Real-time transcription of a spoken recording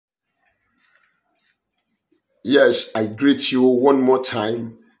Yes, I greet you one more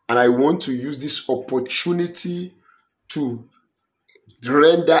time, and I want to use this opportunity to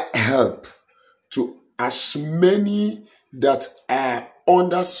render help to as many that are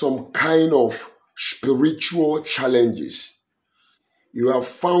under some kind of spiritual challenges. You have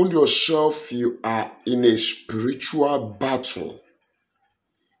found yourself, you are in a spiritual battle.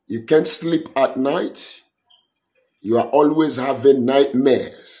 You can't sleep at night. You are always having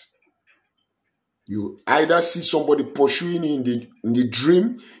nightmares. You either see somebody pursuing you in the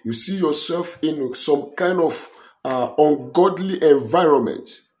dream, you see yourself in some kind of ungodly environment.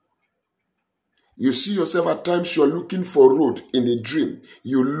 You see yourself at times you're looking for road in the dream.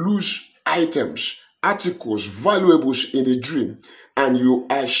 You lose items, articles, valuables in the dream, and you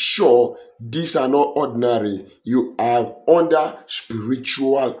are sure these are not ordinary. You are under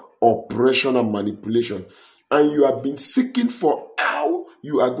spiritual oppression and manipulation, and you have been seeking for how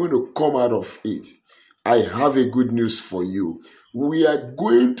you are going to come out of it. I have a good news for you. We are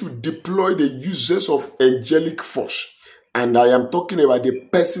going to deploy the uses of angelic force, and I am talking about the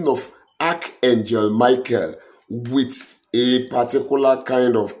person of Archangel Michael with a particular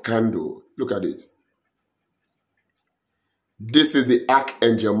kind of candle. Look at it. This is the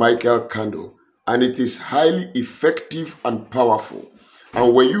Archangel Michael candle, and it is highly effective and powerful.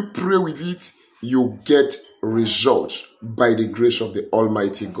 And when you pray with it, you get results by the grace of the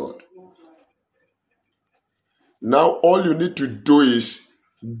Almighty God. Now, all you need to do is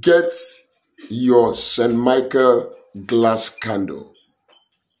get your St. Michael glass candle.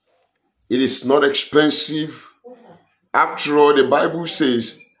 It is not expensive. After all, the Bible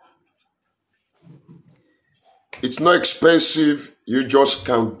says it's not expensive. You just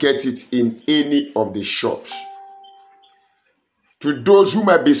can get it in any of the shops. To those who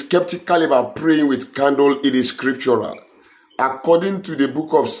might be skeptical about praying with candle, it is scriptural. According to the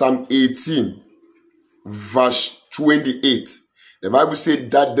book of Psalm 18, verse 28, the Bible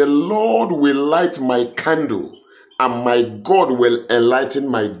said that the Lord will light my candle and my God will enlighten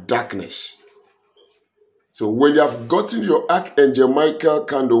my darkness. So when you have gotten your Archangel Michael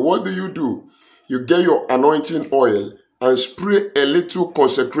candle, what do? You get your anointing oil and spray a little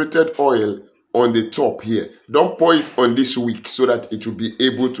consecrated oil on the top here. Don't pour it on this wick so that it will be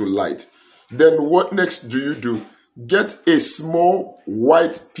able to light. Then what next do you do? Get a small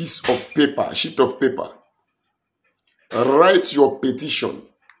white piece of paper, sheet of paper. Write your petition.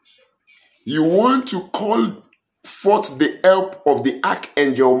 You want to call forth the help of the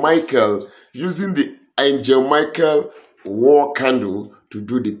Archangel Michael using the Angel Michael war candle to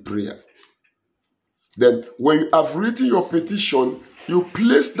do the prayer. Then when you have written your petition, you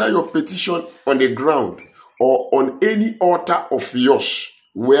place down your petition on the ground or on any altar of yours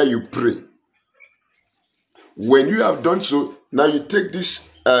where you pray. When you have done so, now you take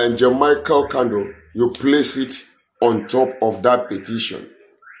this Angel Michael candle, you place it on top of that petition.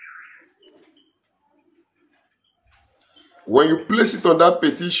 When you place it on that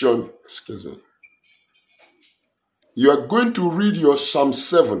petition, you are going to read your Psalm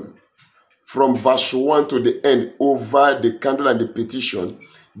 7 from verse 1 to the end over the candle and the petition.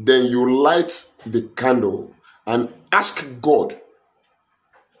 Then you light the candle and ask God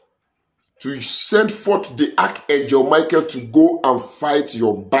to send forth the Archangel Michael to go and fight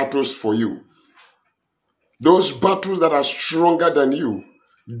your battles for you. Those battles that are stronger than you,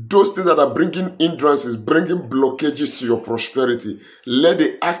 those things that are bringing hindrances, bringing blockages to your prosperity, let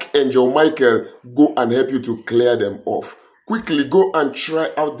the Archangel Michael go and help you to clear them off. Quickly go and try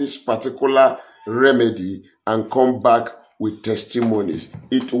out this particular remedy and come back with testimonies.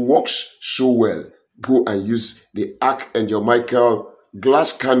 It works so well. Go and use the Archangel Michael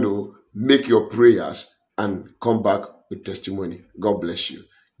glass candle, make your prayers, and come back with testimony. God bless you.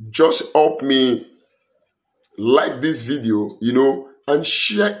 Just help me like this video, and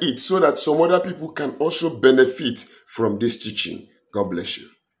share it so that some other people can also benefit from this teaching. God bless you.